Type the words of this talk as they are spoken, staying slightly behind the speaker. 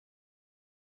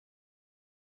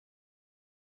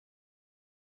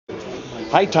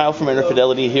Hi, Tile from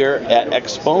Interfidelity here at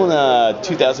AXPONA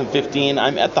 2015.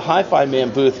 I'm at the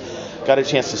HiFiMAN booth. Got a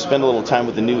chance to spend a little time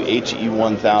with the new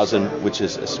HE1000, which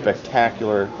is a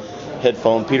spectacular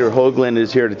headphone. Peter Hoagland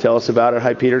is here to tell us about it.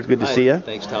 Hi, Peter. Good to see you.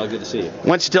 Thanks, Tyler. Good to see you.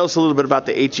 Why don't you tell us a little bit about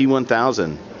the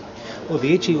HE1000? Well,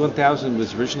 the HE1000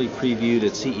 was originally previewed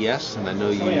at CES, and I know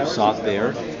you saw it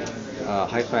there.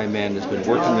 HiFiMAN has been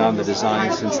working on the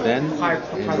design since then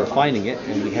and refining it,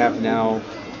 and we have now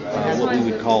what we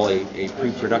would call a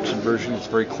pre-production version. It's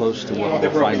very close to what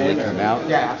will finally come out.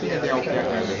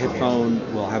 The headphone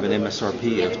will have an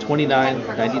MSRP of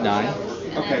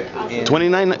 $29.99. Okay.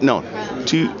 29? No,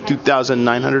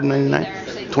 $2,999.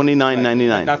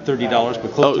 $29.99. Not $30,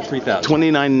 but close to $3,000.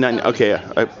 $29.99. Okay.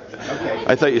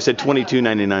 I thought you said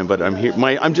 $22.99, but I'm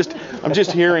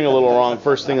just hearing a little wrong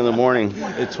first thing in the morning.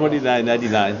 It's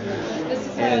 $29.99,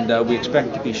 and we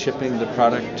expect to be shipping the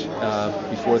product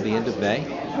before the end of May,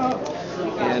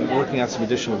 and working on some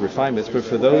additional refinements. But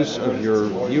for those of your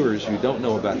viewers who don't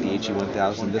know about the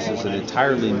HE1000, this is an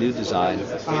entirely new design.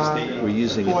 We're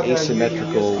using an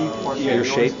asymmetrical ear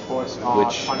shape,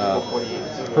 which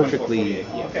perfectly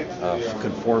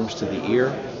conforms to the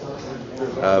ear.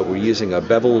 We're using a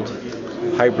beveled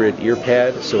hybrid ear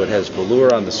pad, so it has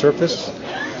velour on the surface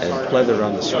and pleather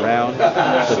on the surround.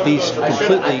 But these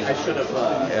completely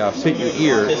fit your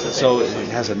ear, so it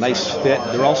has a nice fit.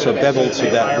 They're also beveled so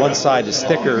that one side is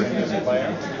thicker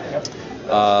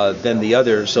than the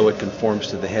other, so it conforms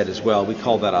to the head as well. We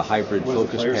call that a hybrid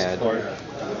focus pad.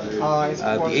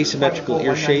 The asymmetrical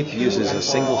ear shape uses a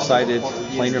single-sided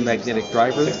planar magnetic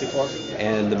driver,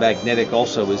 and the magnetic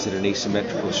also is in an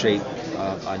asymmetrical shape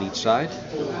on each side.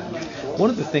 One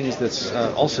of the things that's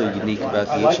also unique about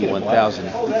the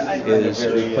HE1000 is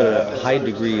we put a high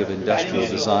degree of industrial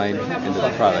design into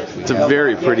the product. It's a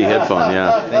very pretty headphone,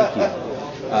 yeah. Thank you.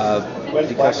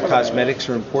 Because cosmetics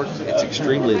are important, it's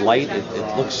extremely light.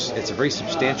 It's a very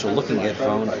substantial looking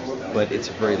headphone, but it's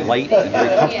a very light and very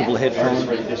comfortable headphone.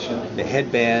 The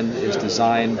headband is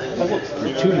designed for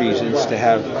two reasons: to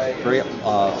have very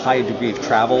high degree of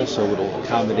travel, so it'll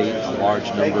accommodate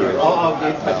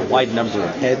a wide number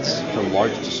of heads from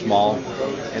large to small,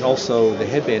 and also the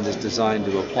headband is designed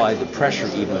to apply the pressure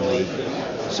evenly,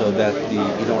 so that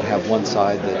you don't have one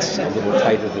side that's a little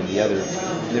tighter than the other.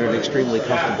 They're an extremely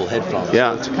comfortable headphone.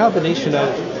 Yeah. So it's a combination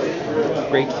of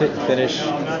great fit and finish,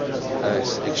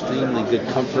 extremely good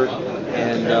comfort,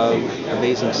 and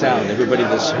amazing sound. Everybody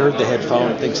that's heard the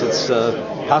headphone thinks it's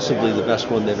possibly the best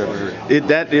one they've ever heard.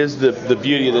 That is the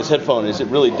beauty of this headphone, is it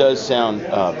really does sound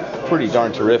pretty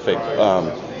darn terrific.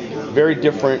 Very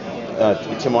different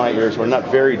to my ears, or not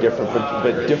very different,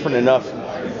 but different enough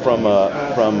from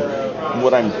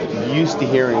what I'm used to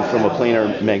hearing from a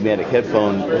planar magnetic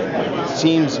headphone. It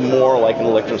seems more like an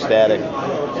electrostatic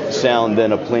sound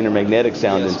than a planar magnetic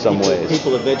sound in some ways.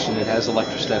 People have mentioned it has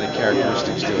electrostatic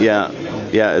characteristics to it. Yeah,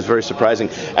 it's very surprising.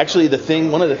 Actually,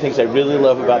 one of the things I really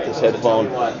love about this headphone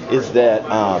is that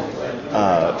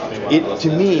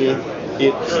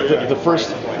it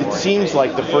seems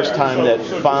like the first time that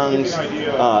Fang's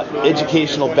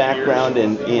educational background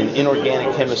in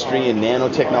inorganic chemistry and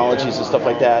nanotechnologies and stuff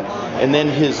like that, and then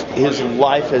his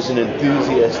life as an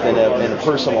enthusiast and a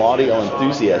personal audio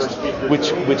enthusiast,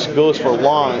 which goes for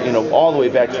long, all the way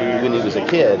back to when he was a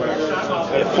kid,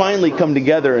 finally come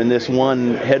together in this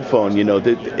one headphone,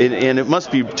 and it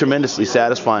must be tremendously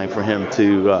satisfying for him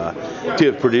to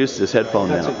have produced this headphone.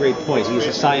 That's a great point. He's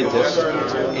a scientist,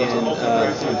 and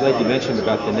I'm glad you mentioned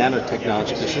about the nanotechnology,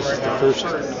 because this is the first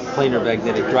planar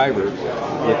magnetic driver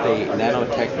with a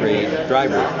nanotech grade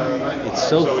driver. It's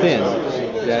so thin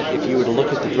that if you were to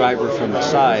look at the driver from the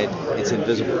side, it's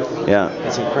invisible. Yeah.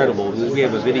 It's incredible. We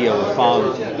have a video of Fang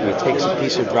where he takes a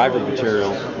piece of driver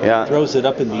material, throws it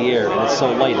up in the air, and it's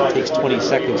so light it takes 20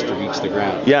 seconds to reach the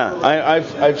ground. Yeah,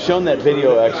 I've shown that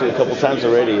video actually a couple times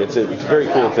already. It's a very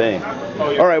cool thing.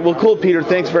 All right, well, cool, Peter.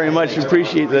 Thanks very much.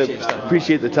 Appreciate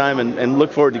the time, and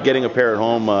look forward to getting a pair at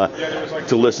home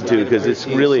to listen to, because it's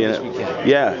really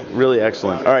really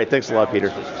excellent. All right, thanks a lot,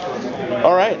 Peter.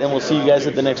 All right, and we'll see you guys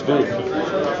at the next booth.